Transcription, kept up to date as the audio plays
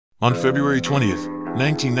On February 20th,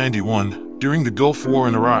 1991, during the Gulf War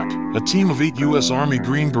in Iraq, a team of 8 U.S. Army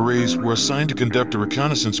Green Berets were assigned to conduct a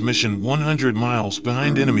reconnaissance mission 100 miles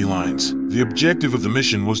behind enemy lines. The objective of the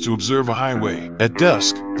mission was to observe a highway. At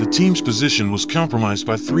dusk, the team's position was compromised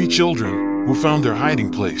by 3 children, who found their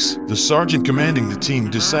hiding place. The sergeant commanding the team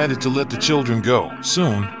decided to let the children go.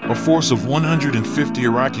 Soon, a force of 150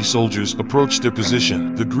 Iraqi soldiers approached their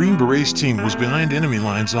position. The Green Berets team was behind enemy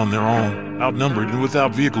lines on their own, outnumbered and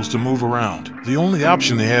without vehicles to move around. The only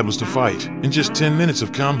option they had was to fight. In just 10 minutes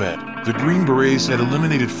of combat, the Green Berets had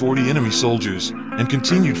eliminated 40 enemy soldiers and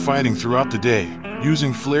continued fighting throughout the day,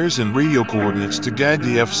 using flares and radio coordinates to guide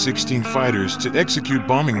the F-16 fighters to execute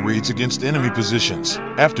bombing raids against enemy positions.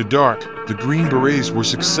 After dark, the Green Berets were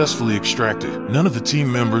successfully extracted. None of the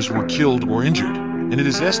team members were killed or injured, and it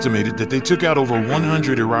is estimated that they took out over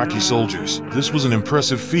 100 Iraqi soldiers. This was an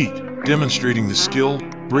impressive feat, demonstrating the skill,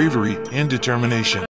 bravery, and determination